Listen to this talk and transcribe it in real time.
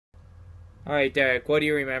All right, Derek, what do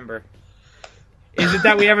you remember? Is it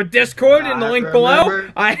that we have a Discord in the link below?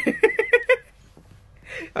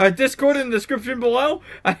 Discord in the description below?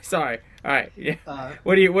 Sorry. All right. Yeah.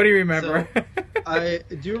 What do you remember? So, I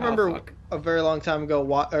do remember a very long time ago.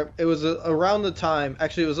 It was around the time.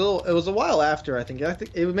 Actually, it was a while after. I think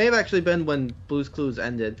it may have actually been when Blue's Clues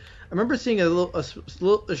ended. I remember seeing a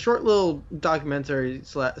short little documentary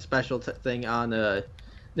special thing on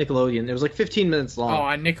Nickelodeon. It was like 15 minutes long. Oh,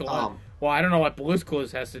 on Nickelodeon. Well, I don't know what Blue's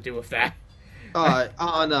Clues has to do with that.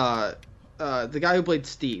 On the guy who played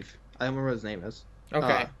Steve. I don't remember what his name is.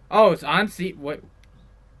 Okay. Oh, it's on Steve. What?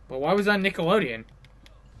 But why was it on Nickelodeon?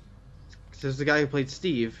 There's the guy who played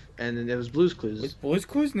Steve, and then there was Blue's Clues. Was Blue's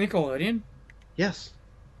Clues Nickelodeon? Yes.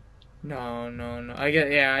 No. I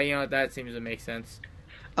get. Yeah, you know that seems to make sense.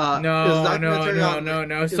 No.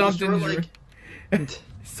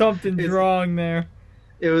 Something's wrong there.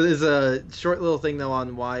 It was a short little thing though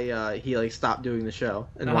on why he stopped doing the show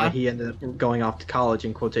and why he ended up going off to college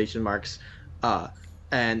in quotation marks,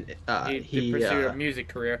 and he pursued a music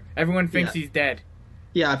career. Everyone thinks he's dead.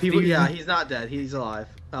 Yeah, people. Yeah, he's not dead. He's alive.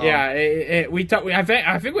 I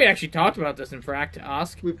think we actually talked about this in Fract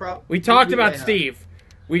Ask. We talked about Steve.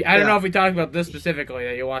 I don't know if we talked about this specifically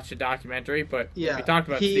that you watched the documentary, but we talked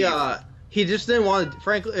about Steve. He just didn't want to.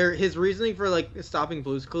 Frankly, his reasoning for stopping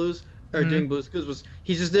Blue's Clues or doing Blue's Clues was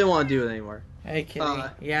he just didn't want to do it anymore. Hey, Kitty.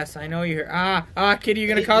 Yes, I know you're here. Kitty, you're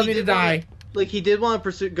gonna cause me to die. He did want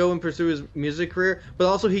to go and pursue his music career, but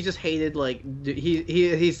also he just hated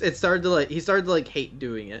he started to hate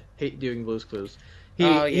doing it, hate doing Blue's Clues. He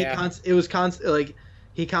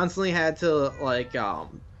constantly had to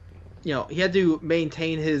he had to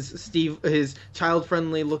maintain his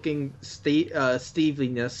child-friendly looking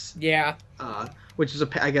Steveliness. Yeah. Which is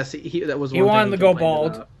I guess that was. He wanted to go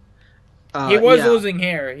bald. He was losing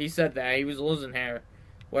hair. He said that he was losing hair,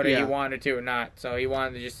 whether he wanted to or not. So he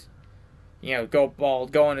wanted to just, go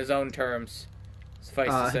bald, go on his own terms. Suffice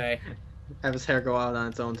to say, have his hair go out on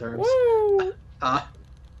its own terms. Woo!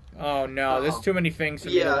 Oh no, there's too many things for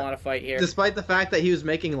me to want to fight here. Despite the fact that he was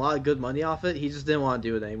making a lot of good money off it, he just didn't want to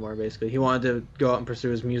do it anymore. Basically, he wanted to go out and pursue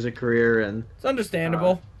his music career, and it's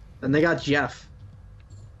understandable. And they got Jeff.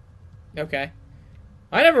 Okay.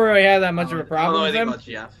 I never really had that much of a problem with him. About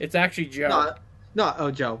Jeff. It's actually Joe.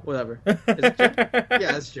 Joe. Whatever. Is it Joe?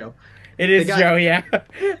 Yeah, it's Joe. It is Joe. Yeah.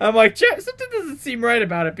 I'm like, Jeff. Something doesn't seem right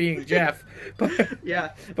about it being Jeff. But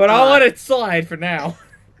But I'll let it slide for now.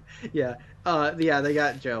 Yeah. They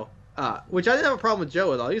got Joe. Which I didn't have a problem with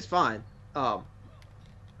Joe at all. He was fine.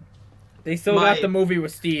 They still got the movie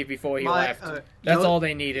with Steve before he left. That's all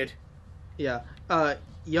they needed. Yeah.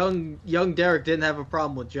 Young Derek didn't have a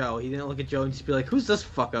problem with Joe. He didn't look at Joe and just be like, "Who's this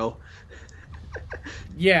fucko?"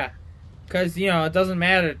 Yeah, because it doesn't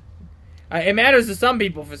matter. It matters to some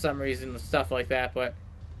people for some reason and stuff like that. But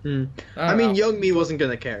I mean, young me wasn't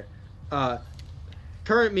gonna care.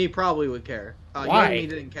 Current me probably would care. Why? Young me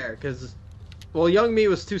didn't care because, young me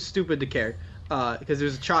was too stupid to care. Because he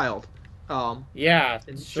was a child. Yeah,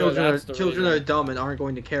 children are dumb and aren't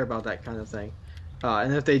going to care about that kind of thing.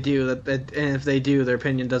 And if they do, their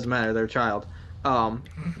opinion doesn't matter. They're a child.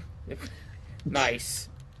 Nice.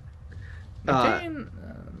 I'm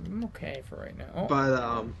okay for right now.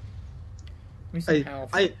 But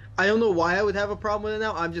I don't know why I would have a problem with it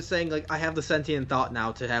now. I'm just saying, I have the sentient thought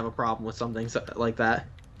now to have a problem with something like that.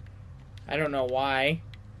 I don't know why.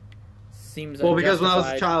 Seems because when I was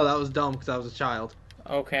a child, I was dumb because I was a child.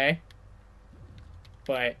 Okay.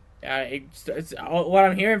 But what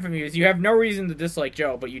I'm hearing from you is you have no reason to dislike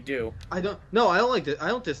Joe, but you do. I don't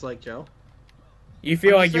dislike Joe. You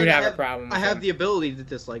feel like you would have a problem with I have him. the ability to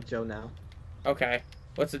dislike Joe now. Okay.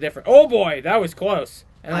 What's the difference? Oh boy, that was close.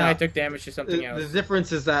 And then I took damage to something else. The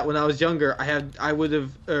difference is that when I was younger, I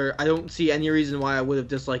don't see any reason why I would have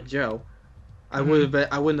disliked Joe. The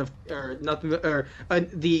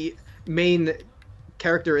main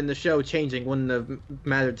character in the show changing wouldn't have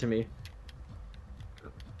mattered to me.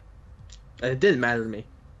 It didn't matter to me.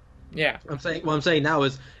 Yeah. What I'm saying now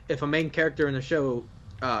is if a main character in the show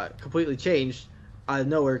completely changed out of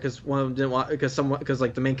nowhere because one of them didn't want the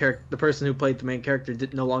person who played the main character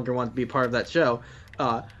no longer want to be part of that show,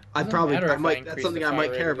 that's something I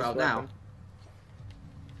might care about now.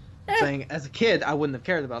 Saying as a kid I wouldn't have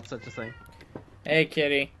cared about such a thing. Hey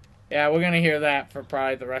kitty. Yeah, we're gonna hear that for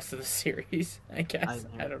probably the rest of the series, I guess.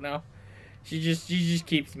 I don't know. She just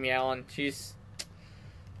keeps meowing. She's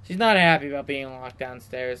not happy about being locked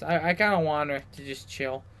downstairs. I kind of want her to just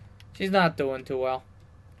chill. She's not doing too well.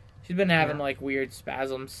 She's been having weird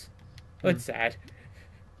spasms. It's sad.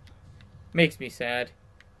 Makes me sad.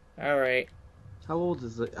 All right. How old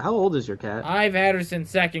is your cat? I've had her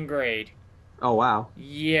since 2nd grade. Oh wow.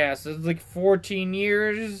 Yeah, so it's like 14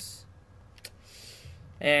 years.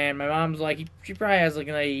 And my mom's like, she probably has like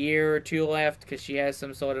another year or two left because she has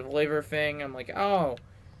some sort of liver thing. I'm like, oh.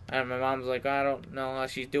 And my mom's like, I don't know how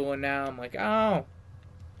she's doing now. I'm like, oh.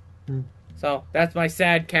 So that's my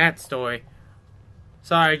sad cat story.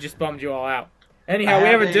 Sorry, I just bummed you all out. Anyhow, we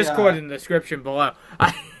have a Discord in the description below.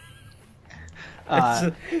 I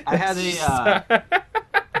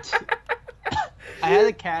had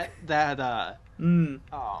a cat that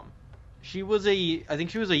she was I think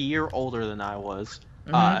she was a year older than I was.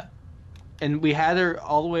 And we had her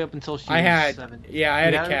all the way up until she was 17. Yeah, I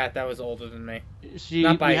had a cat that was older than me. We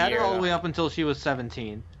had her all the way up until she was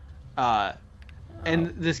 17. And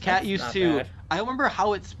this cat used to... Bad. I don't remember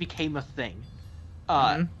how it became a thing.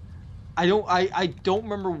 I don't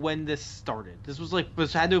remember when this started. This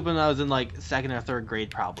had to have been when I was in like 2nd or 3rd grade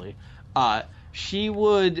probably. She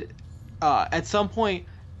would at some point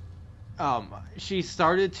she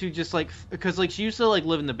started to just like, because like she used to like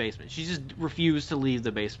live in the basement. She just refused to leave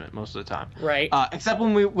the basement most of the time. Right. Except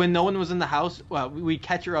when no one was in the house, we'd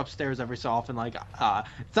catch her upstairs every so often. Like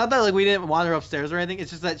it's not that like we didn't want her upstairs or anything.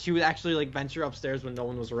 It's just that she would actually like venture upstairs when no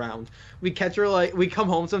one was around. We'd catch her like we'd come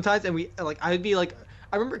home sometimes and I'd be like,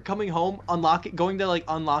 I remember coming home, going to like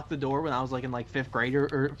unlock the door when I was like in like 5th grade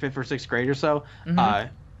or 5th or 6th grade or so.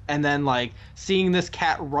 And then like seeing this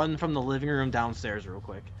cat run from the living room downstairs real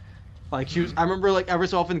quick. Like I remember like ever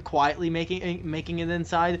so often quietly making it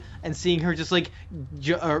inside and seeing her just like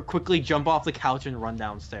quickly jump off the couch and run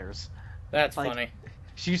downstairs. That's like, funny.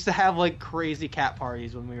 She used to have like crazy cat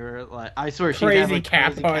parties when we were like, I swear she crazy had like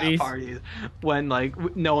cat crazy cat parties when like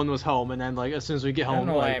no one was home, and then like as soon as we get home,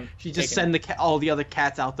 like she just send all the other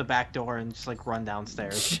cats out the back door and just like run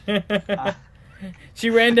downstairs. She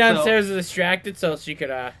ran downstairs distracted so she could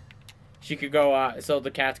go so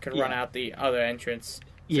the cats could run out the other entrance.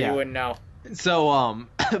 So you wouldn't know. So,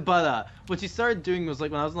 but what she started doing was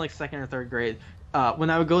like when I was in like 2nd or 3rd grade, when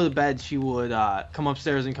I would go to bed, she would come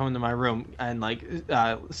upstairs and come into my room and like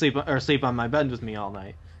sleep on my bed with me all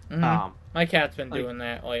night. My cat's been doing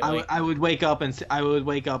that lately. I would wake up and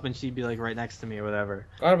she'd be like right next to me or whatever.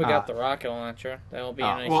 Glad we got the rocket launcher. That'll be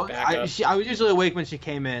a nice backup. I was usually awake when she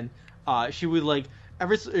came in. She would like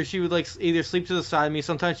she would like either sleep to the side of me.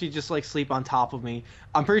 Sometimes she'd just like sleep on top of me.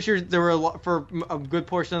 I'm pretty sure there were for a good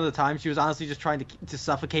portion of the time she was honestly just trying to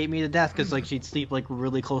suffocate me to death because like she'd sleep like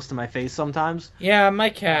really close to my face sometimes. Yeah, my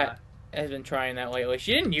cat has been trying that lately.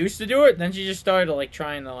 She didn't used to do it, then she just started like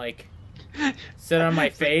trying to like sit on my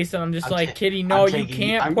face, and I'm just like, Kitty, no, you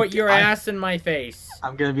can't put your ass in my face.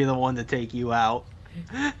 I'm gonna be the one to take you out.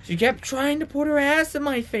 She kept trying to put her ass in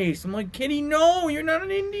my face. I'm like, Kitty, no, you're not an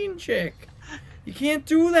Indian chick. You can't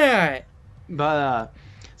do that. But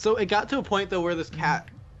so it got to a point though where this cat,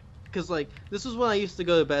 because like this was when I used to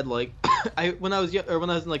go to bed. Like when I was in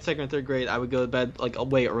like 2nd or 3rd grade, I would go to bed like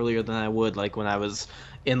way earlier than I would like when I was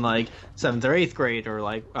in like 7th or 8th grade, or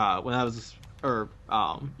like when I was from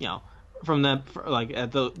that like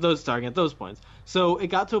at those starting at those points. So it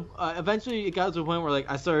got to eventually it got to a point where like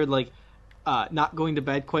I started like not going to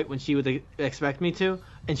bed quite when she would expect me to,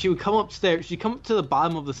 and she would come upstairs. She'd come up to the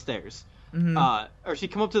bottom of the stairs. Or she'd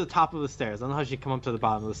come up to the top of the stairs. I don't know how she'd come up to the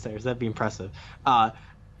bottom of the stairs. That'd be impressive.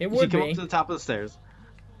 It would she'd come up to the top of the stairs,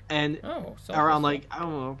 and so around like I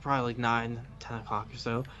don't know, probably like 9, 10 o'clock or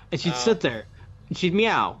so, and she'd sit there, and she'd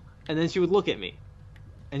meow, and then she would look at me,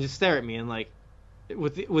 and just stare at me, and like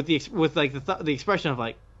with the expression of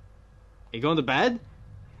like, "Are you going to bed?"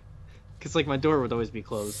 Because like my door would always be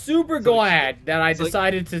closed. Super glad that I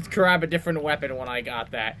decided to grab a different weapon when I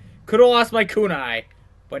got that. Could have lost my kunai.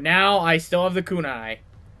 But now I still have the kunai.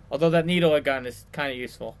 Although that needler gun is kind of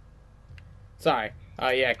useful. Sorry.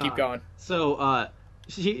 Yeah, keep going. So,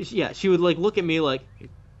 she would like look at me like,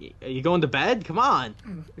 "Are you going to bed? Come on!"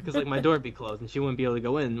 Because like my door would be closed and she wouldn't be able to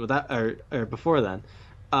go in without or before then.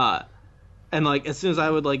 And like as soon as I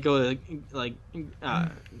would like go to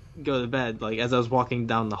bed, like as I was walking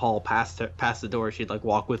down the hall past the door, she'd like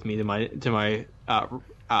walk with me to my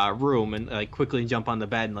room and like quickly jump on the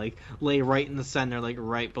bed and like lay right in the center, like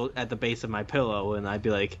right at the base of my pillow, and I'd be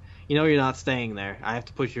like, you're not staying there. I have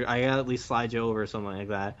to I gotta at least slide you over or something like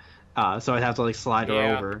that. So I'd have to like slide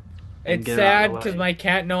her over. It's sad because my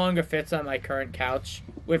cat no longer fits on my current couch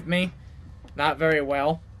with me, not very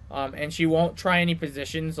well. And she won't try any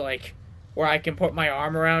positions like where I can put my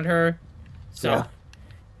arm around her, so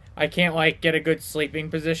I can't like get a good sleeping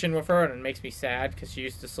position with her, and it makes me sad because she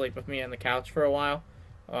used to sleep with me on the couch for a while.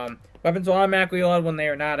 Weapons will automatically load when they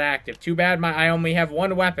are not active. Too bad I only have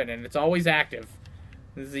one weapon, and it's always active.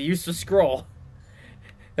 This is the useless scroll.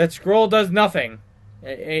 That scroll does nothing.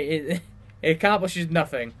 It accomplishes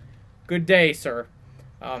nothing. Good day, sir.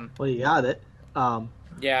 Well, you got it.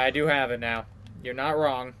 Yeah, I do have it now. You're not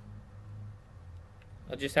wrong.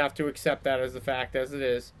 I'll just have to accept that as a fact as it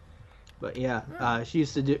is. But yeah, she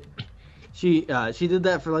used to do. She did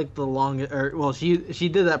that for like the longest, or well, she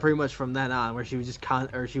did that pretty much from then on, where she would just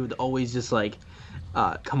she would always just like,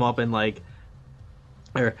 come up and like,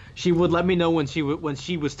 or she would let me know when she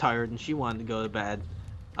was tired and she wanted to go to bed,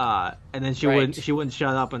 and then she wouldn't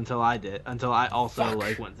shut up until I also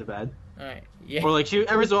like went to bed. All right. Yeah. Or like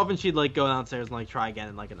every so often she'd like go downstairs and like try again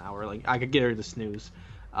in like an hour. Like I could get her to snooze.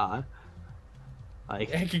 Like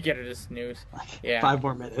I could get her to snooze. Like yeah. 5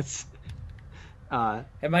 more minutes.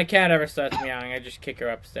 If my cat ever starts meowing, I just kick her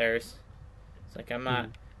upstairs. It's like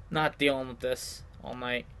I'm not dealing with this all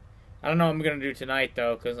night. I don't know what I'm gonna do tonight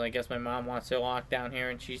though, because I guess my mom wants her locked down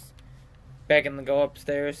here and she's begging to go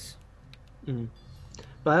upstairs. Mm.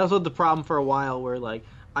 But I also had the problem for a while where like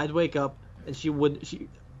I'd wake up and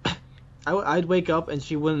I'd wake up and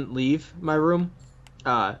she wouldn't leave my room,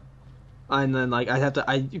 and then like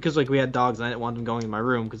because like we had dogs and I didn't want them going in my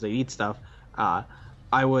room because they eat stuff. I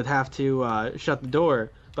would have to shut the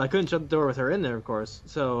door, but I couldn't shut the door with her in there, of course.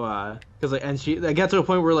 So because like, and I got to a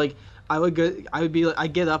point where like I'd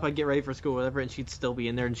get up, I'd get ready for school, whatever, and she'd still be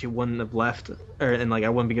in there and she wouldn't have left, and like I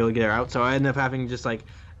wouldn't be able to get her out. So I ended up having just like.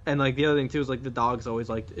 And like the other thing too is like the dogs always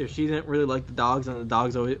like if she didn't really like the dogs, and the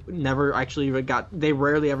dogs always never actually they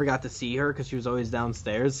rarely ever got to see her because she was always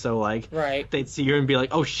downstairs. So like they'd see her and be like,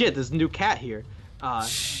 oh shit, there's a new cat here.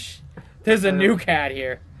 There's a new cat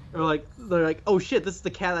here. Or they're like, oh shit, this is the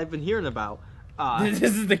cat I've been hearing about. This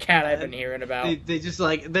is the cat I've been hearing about. They just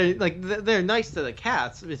like they're nice to the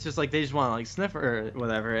cats. It's just like they just want to like sniff her or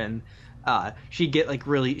whatever, and she'd get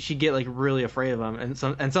really afraid of them, and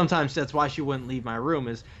sometimes that's why she wouldn't leave my room.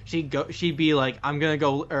 Is she'd be like, I'm gonna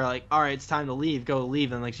go, or like, all right, it's time to leave,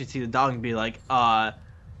 and like she'd see the dog and be like,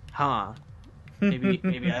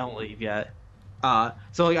 maybe I don't leave yet.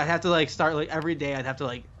 So like I'd have to like start like every day. I'd have to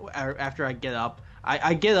like after I get up.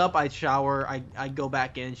 I get up, I'd shower, I'd go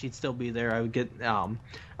back in, she'd still be there. I would get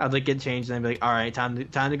I'd like get changed and I'd be like, all right, time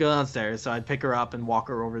to go downstairs. So I'd pick her up and walk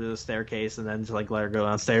her over to the staircase and then just like let her go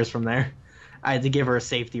downstairs from there. I had to give her a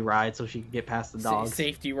safety ride so she could get past the dogs.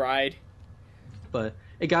 Safety ride. But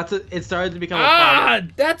it started to become a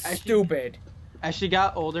problem. That's stupid. As she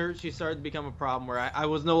got older, she started to become a problem where I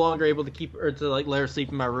was no longer able to keep her to like let her sleep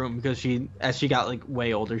in my room because as she got like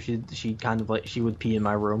way older, she kind of like she would pee in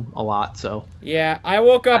my room a lot. So yeah, I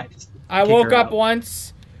woke up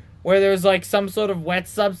once where there was like some sort of wet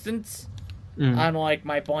substance on like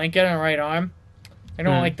my blanket on my right arm. I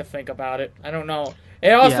don't like to think about it. I don't know. It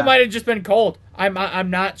also might have just been cold. I'm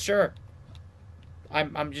not sure.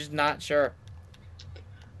 I'm just not sure.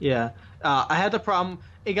 Yeah, I had the problem.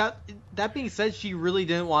 That being said, she really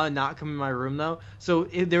didn't want to not come in my room though. So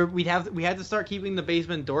we had to start keeping the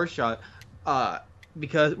basement door shut,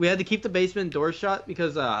 because we had to keep the basement door shut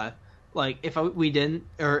because like if we didn't,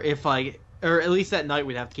 or at least at night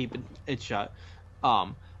we'd have to keep it shut,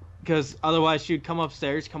 because otherwise she'd come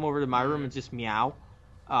upstairs, come over to my room and just meow,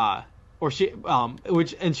 or she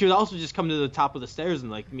would also just come to the top of the stairs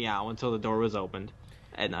and like meow until the door was opened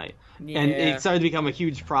at night, and it started to become a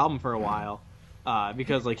huge problem for a while.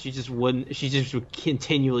 Because like she just would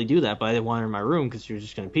continually do that, but I didn't want her in my room because she was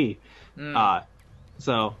just gonna pee.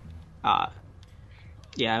 So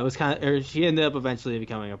yeah, it was she ended up eventually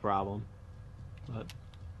becoming a problem. But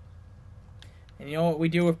and you know what we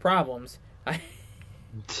do with problems? I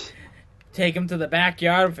take them to the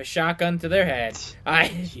backyard with a shotgun to their head.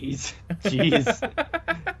 Jeez.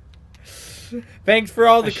 Thanks for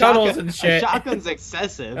all the cuddles and shit. A shotgun's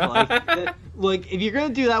excessive. Like if you're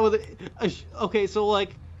gonna do that with okay, so like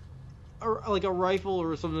a rifle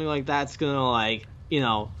or something like that's gonna like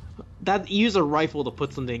that use a rifle to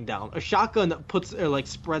put something down. A shotgun puts or like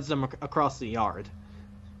spreads them across the yard.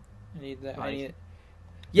 I need that. I need it.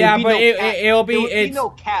 Yeah, but it'll be no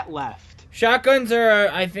cat left. Shotguns are,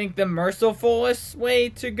 I think, the mercifulest way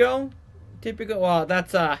to go. Typical. Well,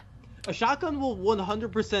 that's A shotgun will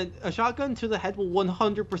 100%. A shotgun to the head will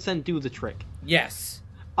 100% do the trick. Yes.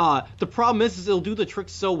 The problem is it'll do the trick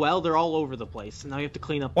so well they're all over the place, and now you have to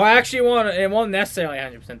clean up. Well, actually, it won't necessarily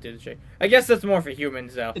 100% do the trick. I guess that's more for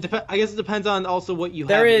humans, though. I guess it depends on also what you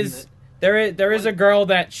have. There is a girl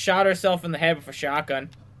that shot herself in the head with a shotgun.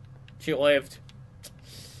 She lived.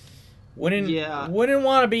 Wouldn't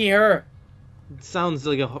want to be her. It sounds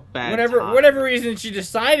like a bad. Whatever reason she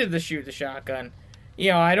decided to shoot the shotgun.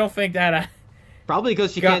 I don't think that. Probably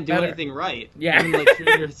because she can't do anything right. Yeah. Even, like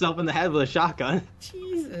shooting herself in the head with a shotgun.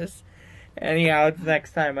 Jesus. Anyhow, it's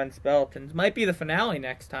next time on Speletons. Might be the finale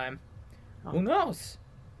next time. Who knows?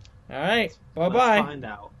 All right. Bye-bye. Let's find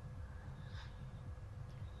out.